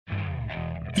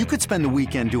You could spend the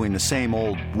weekend doing the same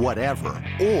old whatever,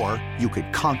 or you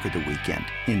could conquer the weekend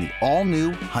in the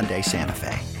all-new Hyundai Santa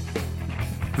Fe.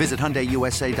 Visit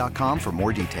HyundaiUSA.com for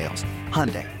more details.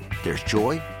 Hyundai, there's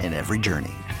joy in every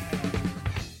journey.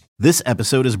 This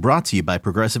episode is brought to you by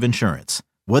Progressive Insurance.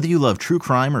 Whether you love true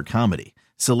crime or comedy,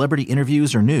 celebrity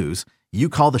interviews or news, you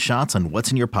call the shots on what's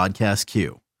in your podcast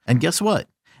queue. And guess what?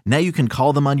 Now you can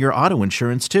call them on your auto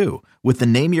insurance too with the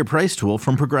Name Your Price tool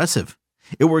from Progressive.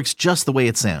 It works just the way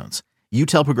it sounds. You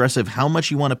tell Progressive how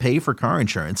much you want to pay for car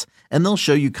insurance, and they'll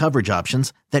show you coverage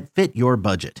options that fit your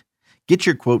budget. Get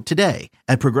your quote today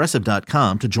at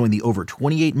Progressive.com to join the over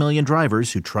 28 million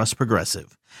drivers who trust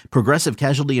Progressive. Progressive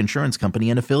Casualty Insurance Company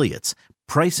and Affiliates.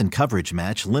 Price and coverage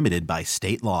match limited by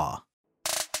state law.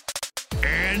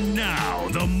 And now,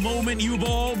 the moment you've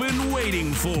all been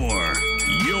waiting for.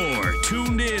 You're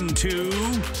tuned in to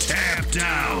Tapped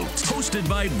Out. Hosted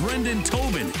by Brendan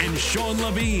Tobin and Sean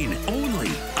Levine. Only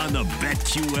on the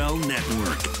BetQL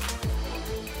Network.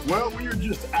 Well, we are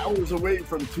just hours away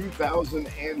from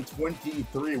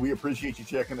 2023. We appreciate you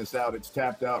checking us out. It's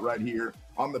Tapped Out right here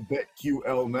on the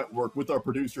BetQL Network with our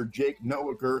producer, Jake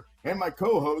Noaker, and my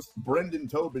co-host, Brendan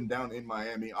Tobin, down in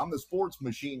Miami. I'm the sports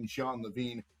machine, Sean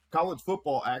Levine. College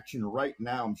football action right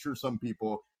now. I'm sure some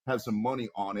people have some money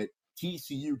on it.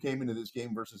 TCU came into this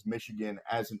game versus Michigan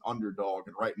as an underdog,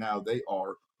 and right now they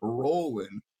are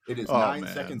rolling. It is 9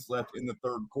 seconds left in the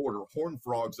third quarter. Horned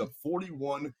Frogs up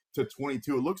 41-22. It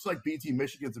looks like BT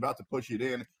Michigan's about to push it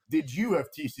in. Did you have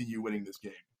TCU winning this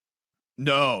game?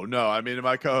 No. I mean,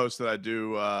 my co-host that I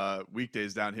do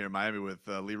weekdays down here in Miami with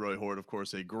Leroy Horde, of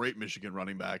course, a great Michigan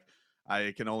running back.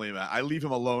 I can only imagine. I leave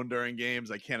him alone during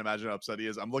games. I can't imagine how upset he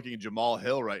is. I'm looking at Jamal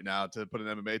Hill right now to put an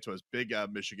MMA to us. Big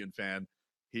Michigan fan.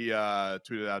 He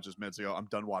tweeted out just minutes ago, I'm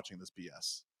done watching this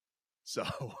BS. So,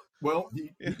 well,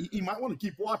 he might want to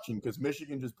keep watching because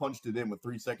Michigan just punched it in with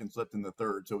 3 seconds left in the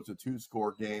third. So it's a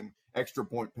 2-score game, extra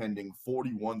point pending,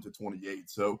 41-28.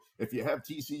 So if you have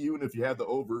TCU and if you have the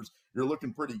overs, you're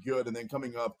looking pretty good. And then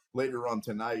coming up later on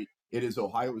tonight, it is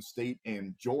Ohio State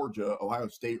and Georgia. Ohio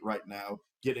State right now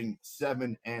getting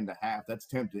 7.5. That's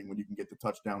tempting when you can get the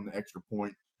touchdown, the extra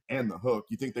point, and the hook.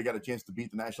 You think they got a chance to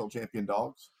beat the national champion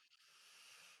Dogs?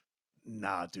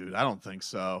 Nah, dude, I don't think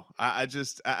so. I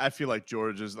feel like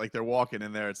Georgia's like they're walking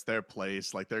in there. It's their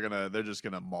place. Like they're just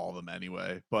gonna maul them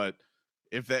anyway. But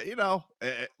if they,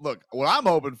 look, what I'm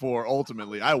hoping for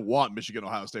ultimately, I want Michigan,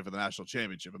 Ohio State for the national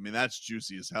championship. I mean, that's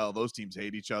juicy as hell. Those teams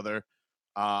hate each other.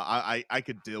 I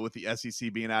could deal with the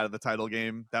SEC being out of the title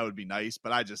game. That would be nice.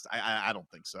 But I don't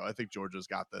think so. I think Georgia's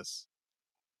got this.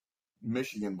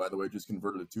 Michigan, by the way, just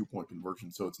converted a 2-point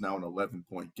conversion, so it's now an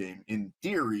 11-point game. In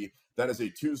theory, that is a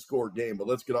 2-score game, but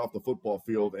let's get off the football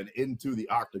field and into the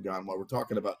octagon while we're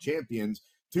talking about champions.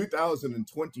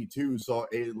 2022 saw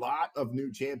a lot of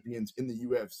new champions in the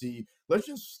UFC. Let's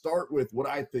just start with what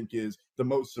I think is the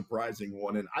most surprising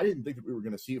one, and I didn't think that we were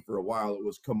going to see it for a while. It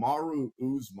was Kamaru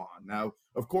Usman. Now,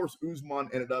 of course, Usman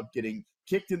ended up getting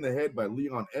kicked in the head by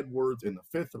Leon Edwards in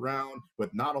the 5th round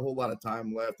with not a whole lot of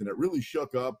time left, and it really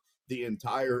shook up the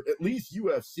entire, at least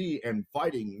UFC and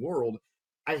fighting world.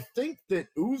 I think that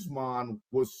Usman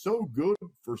was so good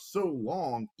for so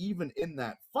long, even in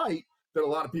that fight, that a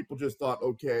lot of people just thought,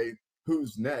 okay,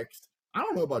 who's next? I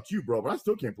don't know about you, bro, but I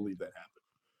still can't believe that happened.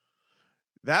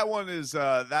 That one is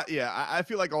I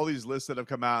feel like all these lists that have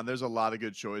come out, and there's a lot of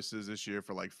good choices this year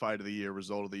for like fight of the year,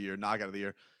 result of the year, knockout of the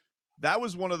year. That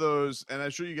was one of those, and I'm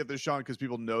sure you get this, Sean, because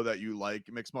people know that you like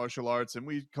mixed martial arts, and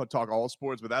we talk all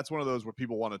sports, but that's one of those where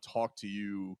people want to talk to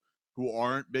you who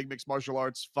aren't big mixed martial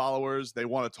arts followers. They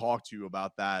want to talk to you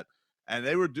about that, and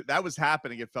that was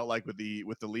happening. It felt like with the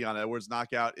Leon Edwards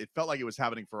knockout, it felt like it was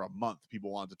happening for a month.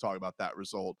 People wanted to talk about that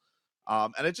result,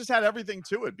 and it just had everything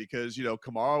to it because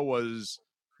Kamaru was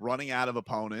running out of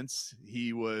opponents.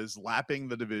 He was lapping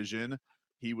the division.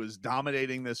 He was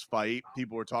dominating this fight.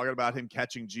 People were talking about him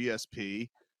catching GSP.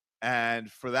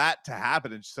 And for that to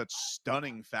happen in such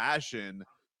stunning fashion,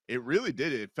 it really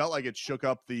did. It felt like it shook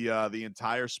up the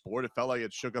entire sport. It felt like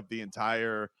it shook up the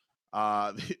entire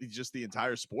just the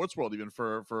entire sports world, even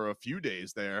for a few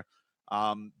days there.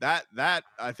 That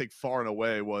I think far and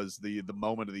away was the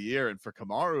moment of the year. And for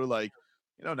Kamaru,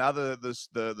 now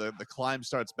the climb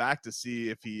starts back to see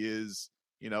if he is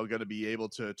going to be able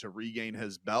to regain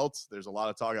his belt. There's a lot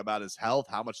of talk about his health.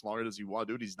 How much longer does he want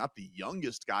to do it? He's not the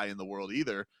youngest guy in the world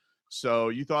either. So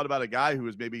you thought about a guy who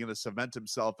was maybe going to cement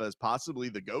himself as possibly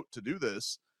the GOAT to do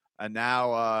this. And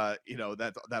now,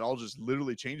 that all just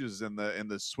literally changes in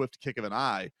the swift kick of an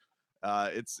eye.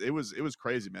 It was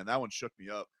crazy, man. That one shook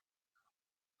me up.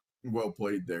 Well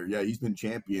played there. Yeah, he's been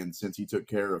champion since he took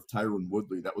care of Tyron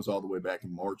Woodley. That was all the way back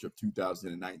in March of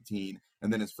 2019.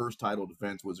 And then his first title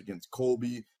defense was against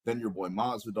Colby, then your boy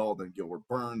Masvidal, then Gilbert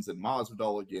Burns, then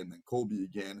Masvidal again, then Colby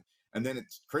again. And then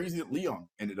it's crazy that Leon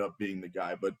ended up being the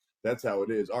guy, but that's how it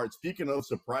is. All right, speaking of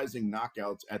surprising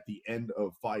knockouts at the end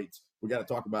of fights, we got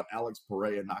to talk about Alex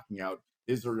Pereira knocking out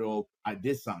Israel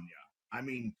Adesanya. I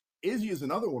mean, Izzy is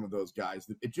another one of those guys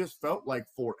that it just felt like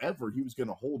forever he was going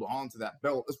to hold on to that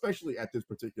belt, especially at this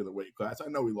particular weight class. I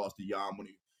know he lost to Yam when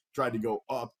he tried to go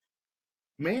up.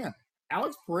 Man,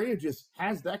 Alex Pereira just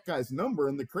has that guy's number.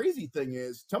 And the crazy thing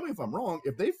is, tell me if I'm wrong,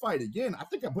 if they fight again, I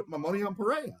think I put my money on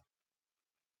Pereira.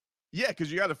 Yeah,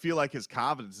 because you got to feel like his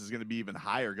confidence is going to be even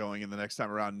higher going in the next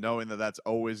time around, knowing that that's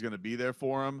always going to be there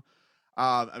for him.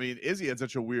 I mean, Izzy had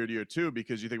such a weird year, too,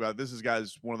 because you think about it, this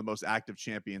guy's one of the most active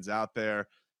champions out there.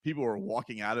 People were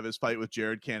walking out of his fight with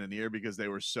Jared Cannonier because they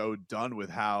were so done with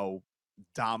how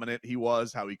dominant he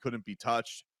was, how he couldn't be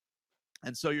touched.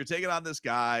 And so you're taking on this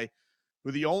guy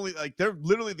who they're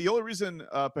literally the only reason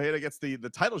Pereira gets the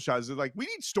title shot is like, we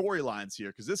need storylines here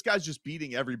because this guy's just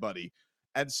beating everybody.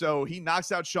 And so he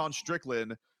knocks out Sean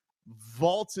Strickland,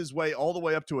 vaults his way all the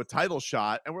way up to a title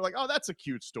shot. And we're like, oh, that's a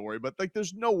cute story. But like,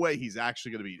 there's no way he's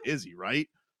actually going to beat Izzy, right?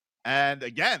 And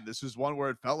again, this is one where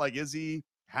it felt like Izzy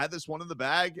had this one in the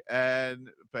bag, and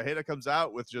Pereira comes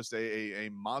out with just a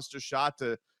monster shot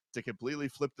to completely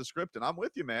flip the script. And I'm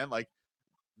with you, man. Like,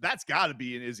 that's got to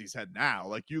be in Izzy's head now.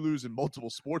 Like, you lose in multiple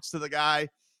sports to the guy,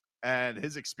 and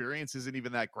his experience isn't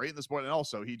even that great in the sport. And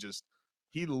also,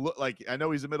 he look like, I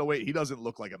know he's a middleweight. He doesn't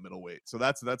look like a middleweight. So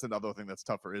that's another thing that's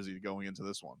tough for Izzy going into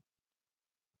this one.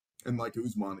 And like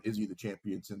Usman, Izzy the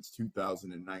champion since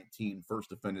 2019. First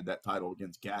defended that title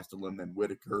against Gastelum, then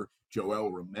Whitaker, Joel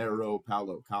Romero,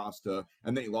 Paulo Costa,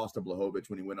 and then he lost to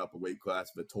Blachowicz when he went up a weight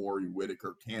class, Vettori,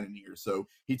 Whitaker, Cannonier. So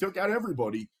he took out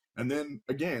everybody. And then,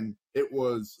 again, it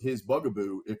was his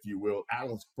bugaboo, if you will,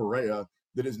 Alex Pereira,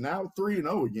 that is now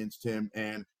 3-0 against him.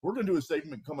 And we're going to do a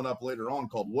segment coming up later on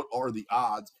called What Are the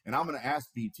Odds? And I'm going to ask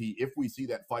BT, if we see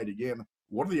that fight again,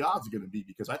 what are the odds going to be?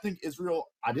 Because I think Israel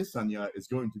Adesanya is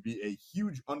going to be a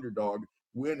huge underdog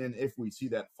when and if we see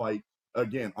that fight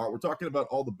again. All right, we're talking about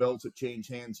all the belts that change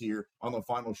hands here on the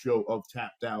final show of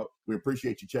Tapped Out. We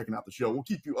appreciate you checking out the show. We'll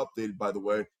keep you updated, by the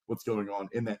way, what's going on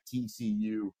in that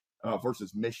TCU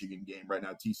versus Michigan game. Right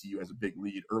now, TCU has a big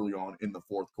lead early on in the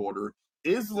fourth quarter.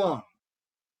 Islam,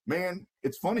 man,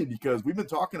 it's funny because we've been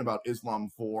talking about Islam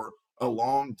for a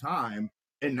long time,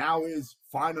 and now is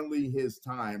finally his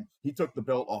time. He took the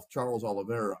belt off Charles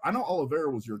Oliveira. I know Oliveira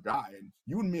was your guy, and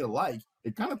you and me alike.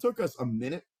 It kind of took us a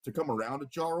minute to come around to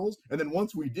Charles, and then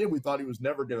once we did, we thought he was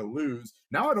never going to lose.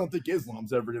 Now I don't think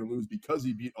Islam's ever going to lose because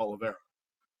he beat Oliveira.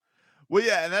 Well,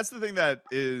 yeah, and that's the thing that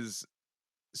is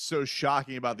so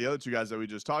shocking about the other two guys that we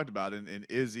just talked about in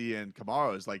Izzy and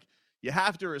Kamaru is like, you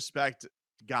have to respect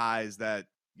guys that,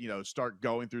 you know, start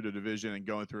going through the division and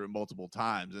going through it multiple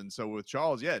times. And so with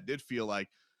Charles, yeah, it did feel like,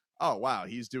 oh, wow,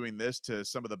 he's doing this to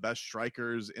some of the best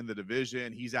strikers in the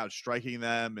division. He's out striking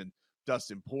them, and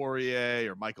Dustin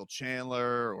Poirier or Michael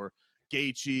Chandler or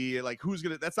Gaethje, like,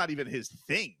 that's not even his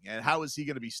thing. And how is he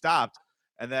going to be stopped?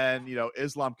 And then, you know,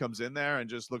 Islam comes in there and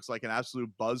just looks like an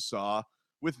absolute buzzsaw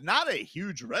with not a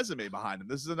huge resume behind him.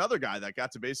 This is another guy that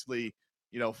got to basically,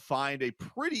 you know, find a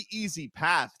pretty easy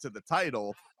path to the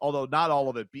title, although not all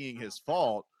of it being his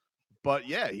fault. But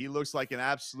yeah, he looks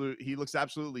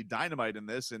absolutely dynamite in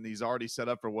this, and he's already set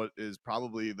up for what is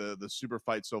probably the super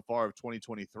fight so far of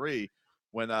 2023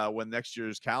 when next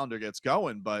year's calendar gets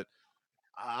going. But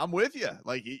I'm with you.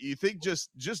 Like, you think just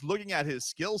looking at his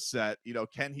skill set, you know,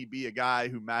 can he be a guy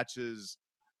who matches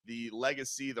the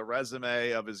legacy, the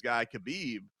resume of his guy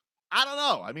Khabib? I don't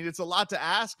know. I mean, it's a lot to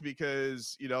ask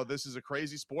because, you know, this is a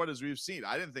crazy sport, as we've seen.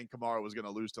 I didn't think Kamaru was going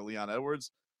to lose to Leon Edwards.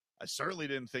 I certainly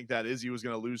didn't think that Izzy was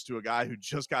going to lose to a guy who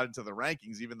just got into the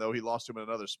rankings, even though he lost to him in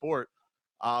another sport.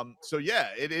 So yeah,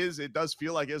 it does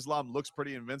feel like Islam looks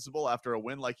pretty invincible after a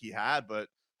win like he had, but,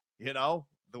 you know,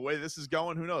 the way this is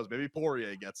going, who knows? Maybe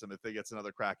Poirier gets him if they gets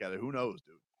another crack at it. Who knows,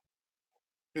 dude?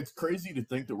 It's crazy to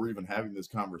think that we're even having this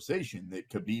conversation, that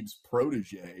Khabib's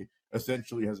protege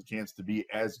essentially has a chance to be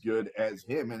as good as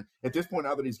him. And at this point,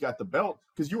 now that he's got the belt,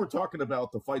 because you were talking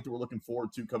about the fight that we're looking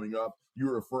forward to coming up, you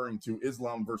were referring to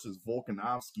Islam versus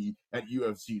Volkanovski at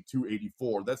UFC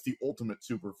 284. That's the ultimate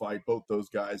super fight, both those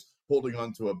guys holding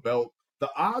onto a belt.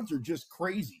 The odds are just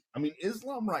crazy. I mean,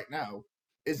 Islam right now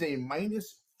is a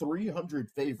minus 300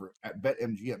 favorite at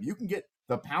BetMGM. You can get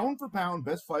the pound for pound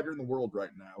best fighter in the world right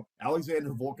now,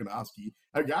 Alexander Volkanovski,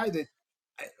 a guy that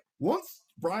once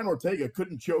Brian Ortega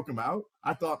couldn't choke him out,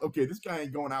 I thought, okay, this guy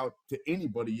ain't going out to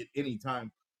anybody at any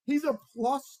time. He's a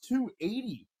plus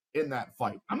 280 in that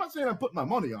fight. I'm not saying I put my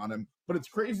money on him, but it's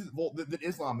crazy that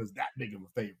Islam is that big of a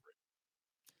favorite.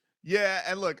 Yeah,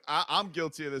 and look, I'm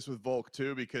guilty of this with Volk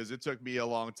too, because it took me a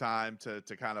long time to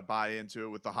kind of buy into it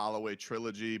with the Holloway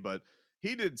trilogy, but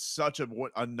he did such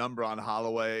a number on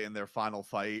Holloway in their final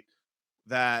fight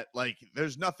that, like,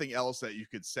 there's nothing else that you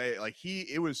could say. Like,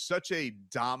 it was such a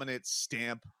dominant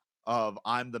stamp of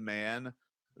I'm the man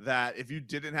that if you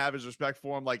didn't have his respect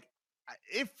for him, like,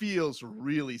 it feels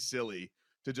really silly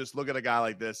to just look at a guy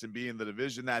like this and be in the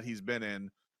division that he's been in.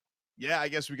 Yeah, I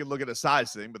guess we could look at a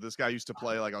size thing, but this guy used to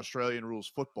play like Australian rules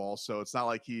football, so it's not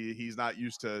like he's not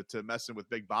used to messing with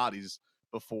big bodies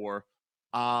before.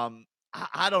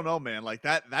 I don't know, man. Like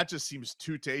that just seems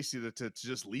too tasty to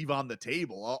just leave on the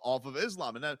table off of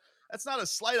Islam, and that's not a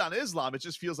slight on Islam. It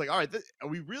just feels like, all right, are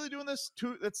we really doing this?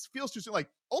 That feels too soon. Like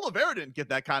Oliveira didn't get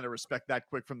that kind of respect that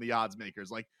quick from the odds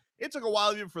makers. Like it took a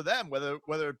while even for them, whether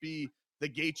it be the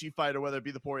Gaethje fight or whether it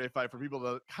be the Poirier fight, for people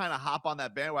to kind of hop on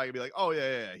that bandwagon and be like, oh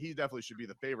yeah, he definitely should be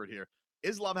the favorite here.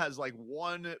 Islam has like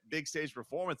one big stage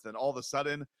performance, then all of a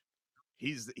sudden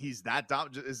he's that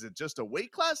dominant. Is it just a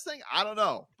weight class thing? I don't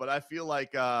know, but I feel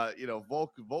like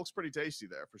Volk's pretty tasty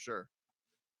there for sure.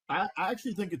 I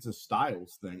actually think it's a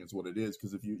styles thing is what it is,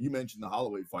 because if you mentioned the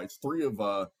Holloway fights, 3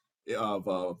 of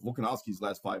Volkanovski's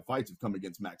last 5 fights have come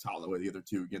against Max Holloway, the other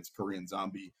 2 against Korean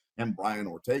Zombie and Brian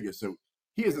Ortega. So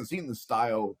he hasn't seen the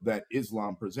style that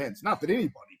Islam presents. Not that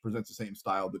anybody presents the same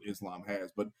style that Islam has,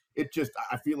 but it just,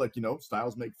 I feel like,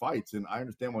 styles make fights, and I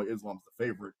understand why Islam's the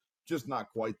favorite, just not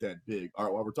quite that big. All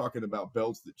right, while we're talking about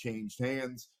belts that changed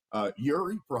hands,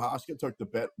 Yuri Prochazka took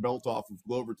the belt off of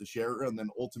Glover Teixeira, and then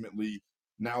ultimately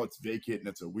now it's vacant, and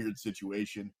it's a weird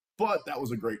situation. But that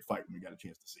was a great fight when we got a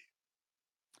chance to see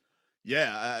it.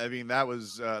 Yeah, I mean, that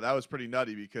was pretty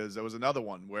nutty, because there was another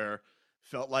one where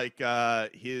felt like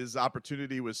his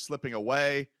opportunity was slipping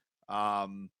away.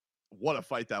 What a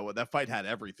fight that was. That fight had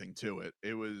everything to it.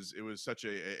 It was such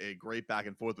a great back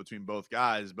and forth between both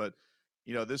guys. But,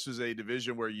 this was a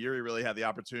division where Yuri really had the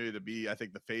opportunity to be, I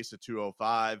think, the face of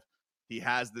 205. He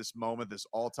has this moment, this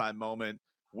all-time moment,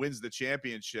 wins the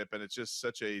championship, and it's just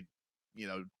such a,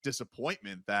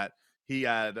 disappointment that he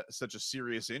had such a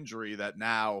serious injury that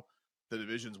now the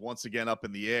division's once again up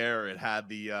in the air. It had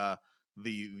the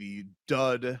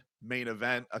dud main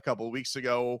event a couple of weeks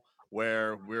ago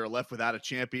where we were left without a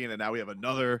champion, and now we have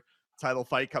another title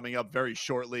fight coming up very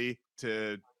shortly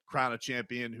to crown a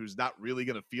champion who's not really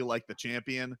going to feel like the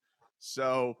champion.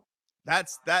 So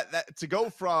that's that to go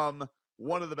from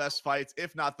one of the best fights,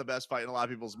 if not the best fight in a lot of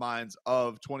people's minds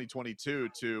of 2022,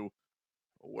 to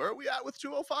where are we at with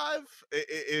 205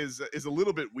 is a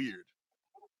little bit weird.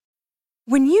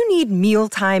 When you need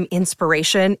mealtime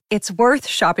inspiration, it's worth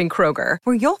shopping Kroger,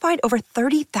 where you'll find over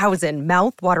 30,000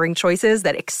 mouth-watering choices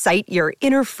that excite your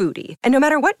inner foodie. And no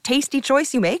matter what tasty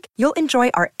choice you make, you'll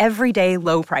enjoy our everyday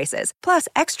low prices, plus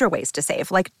extra ways to save,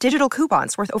 like digital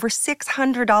coupons worth over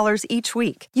 $600 each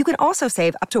week. You can also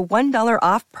save up to $1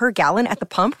 off per gallon at the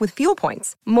pump with fuel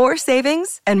points. More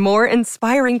savings and more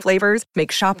inspiring flavors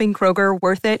make shopping Kroger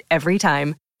worth it every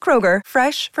time. Kroger,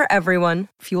 fresh for everyone.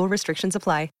 Fuel restrictions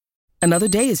apply. Another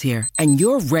day is here, and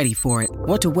you're ready for it.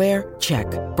 What to wear? Check.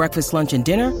 Breakfast, lunch, and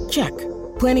dinner? Check.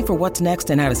 Planning for what's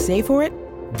next and how to save for it?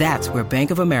 That's where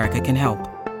Bank of America can help.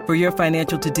 For your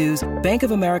financial to-dos, Bank of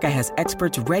America has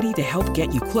experts ready to help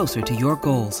get you closer to your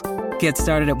goals. Get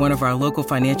started at one of our local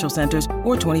financial centers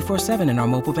or 24/7 in our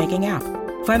mobile banking app.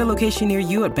 Find a location near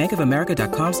you at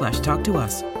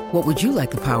bankofamerica.com/talktous. What would you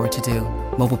like the power to do?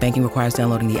 Mobile banking requires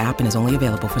downloading the app and is only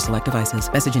available for select devices.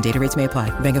 Message and data rates may apply.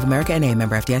 Bank of America NA,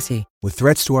 member FDIC. With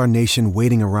threats to our nation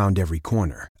waiting around every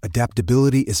corner,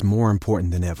 adaptability is more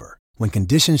important than ever. When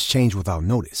conditions change without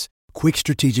notice, quick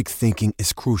strategic thinking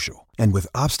is crucial. And with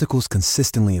obstacles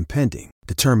consistently impending,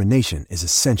 determination is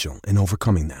essential in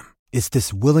overcoming them. It's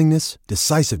this willingness,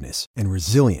 decisiveness, and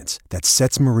resilience that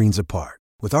sets Marines apart.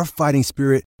 With our fighting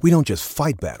spirit, we don't just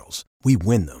fight battles, we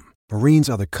win them. Marines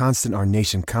are the constant our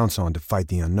nation counts on to fight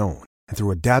the unknown. And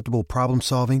through adaptable problem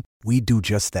solving, we do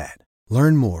just that.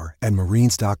 Learn more at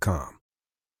marines.com.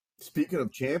 Speaking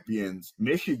of champions,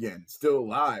 Michigan still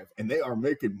alive, and they are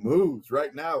making moves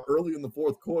right now. Early in the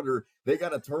fourth quarter, they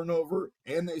got a turnover,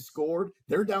 and they scored.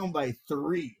 They're down by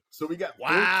 3. So we got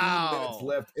 14 minutes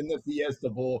left in the Fiesta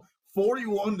Bowl.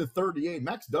 41-38.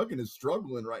 Max Duggan is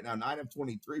struggling right now. 9 of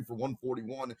 23 for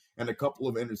 141 and a couple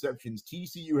of interceptions.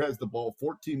 TCU has the ball.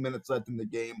 14 minutes left in the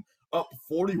game. Up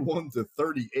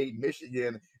 41-38.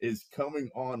 Michigan is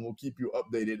coming on. We'll keep you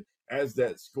updated as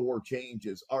that score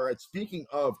changes. All right, speaking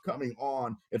of coming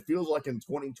on, it feels like in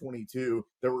 2022,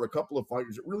 there were a couple of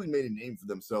fighters that really made a name for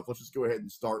themselves. Let's just go ahead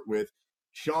and start with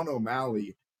Sean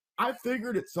O'Malley. I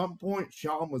figured at some point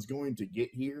Sean was going to get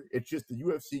here. It's just the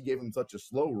UFC gave him such a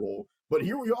slow roll. But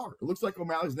here we are. It looks like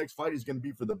O'Malley's next fight is going to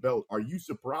be for the belt. Are you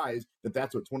surprised that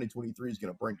that's what 2023 is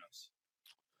going to bring us?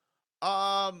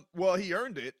 Well, he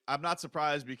earned it. I'm not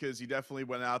surprised because he definitely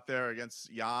went out there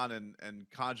against Jan, and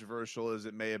controversial as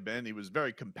it may have been, he was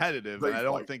very competitive. Great and I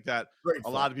don't fight. think that Great a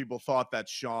lot of people thought that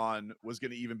Sean was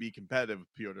going to even be competitive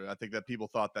with Piotr. I think that people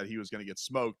thought that he was going to get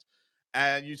smoked.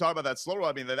 And you talk about that slow roll.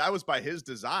 I mean, that was by his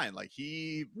design. Like,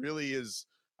 he really is,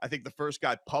 I think, the first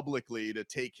guy publicly to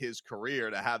take his career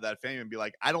to have that fame and be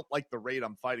like, I don't like the rate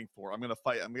I'm fighting for. I'm going to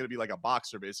fight. I'm going to be like a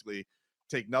boxer, basically.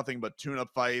 Take nothing but tune-up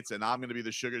fights, and I'm going to be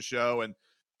the sugar show. And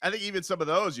I think even some of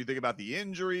those, you think about the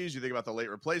injuries, you think about the late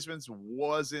replacements,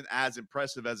 wasn't as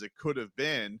impressive as it could have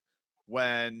been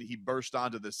when he burst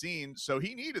onto the scene. So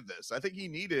he needed this. I think he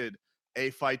needed a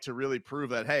fight to really prove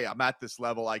that, hey, I'm at this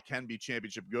level. I can be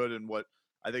championship good in what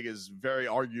I think is very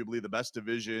arguably the best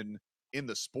division in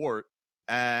the sport.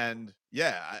 And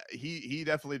yeah, he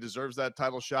definitely deserves that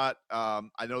title shot.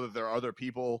 I know that there are other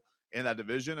people in that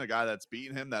division, a guy that's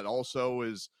beaten him that also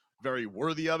is very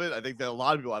worthy of it. I think that a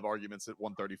lot of people have arguments at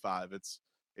 135. It's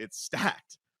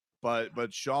stacked, but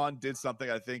Sean did something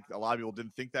I think a lot of people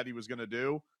didn't think that he was going to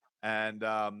do. And,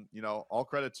 all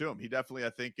credit to him. He definitely, I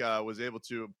think, was able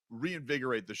to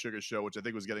reinvigorate the sugar show, which I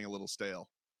think was getting a little stale.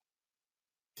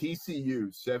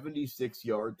 TCU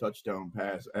 76-yard touchdown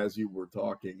pass as you were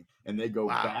talking, and they go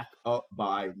back up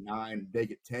by 9. They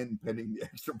get 10 pending the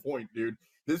extra point, dude.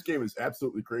 This game is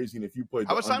absolutely crazy. And if you played,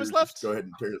 how much time is left? Go ahead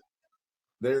and tear it.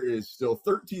 There is still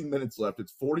 13 minutes left.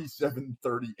 It's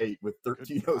 47-38 with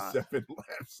 13:07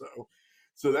 left.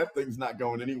 So that thing's not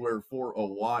going anywhere for a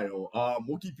while.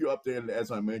 We'll keep you updated,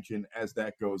 as I mentioned, as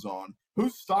that goes on.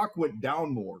 Whose stock went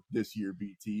down more this year,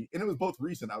 BT? And it was both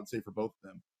recent, I would say, for both of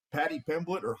them. Paddy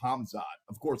Pimblett or Hamzat?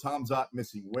 Of course, Hamzat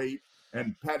missing weight,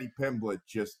 and Paddy Pimblett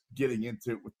just getting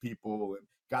into it with people and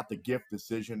got the gift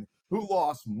decision. Who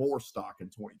lost more stock in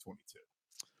 2022?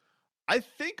 I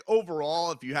think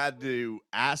overall, if you had to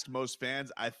ask most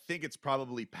fans, I think it's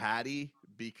probably Paddy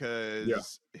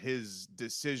because his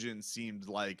decision seemed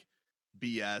like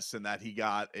BS and that he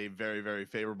got a very, very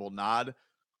favorable nod.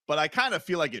 But I kind of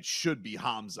feel like it should be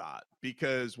Hamzat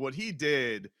because what he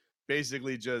did,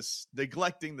 basically just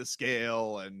neglecting the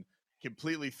scale and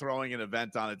completely throwing an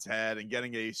event on its head and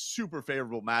getting a super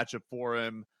favorable matchup for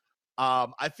him.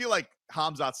 I feel like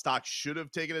Hamzat's stock should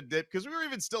have taken a dip because we were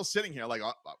even still sitting here like,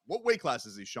 what weight class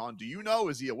is he, Sean? Do you know?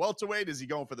 Is he a welterweight? Is he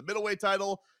going for the middleweight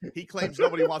title? He claims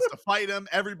nobody wants to fight him.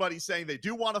 Everybody's saying they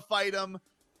do want to fight him.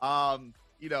 I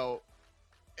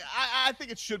think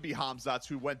it should be Hamzat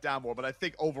who went down more, but I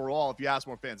think overall, if you ask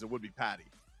more fans, it would be Paddy.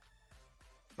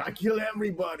 I kill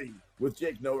everybody with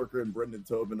Jake Noerker and Brendan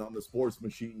Tobin on the Sports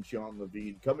Machine, Sean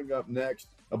Levine. Coming up next,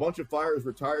 a bunch of fighters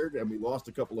retired, and we lost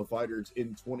a couple of fighters in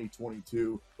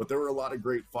 2022, but there were a lot of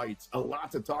great fights. A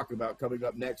lot to talk about coming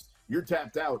up next. You're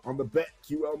tapped out on the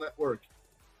BetQL Network.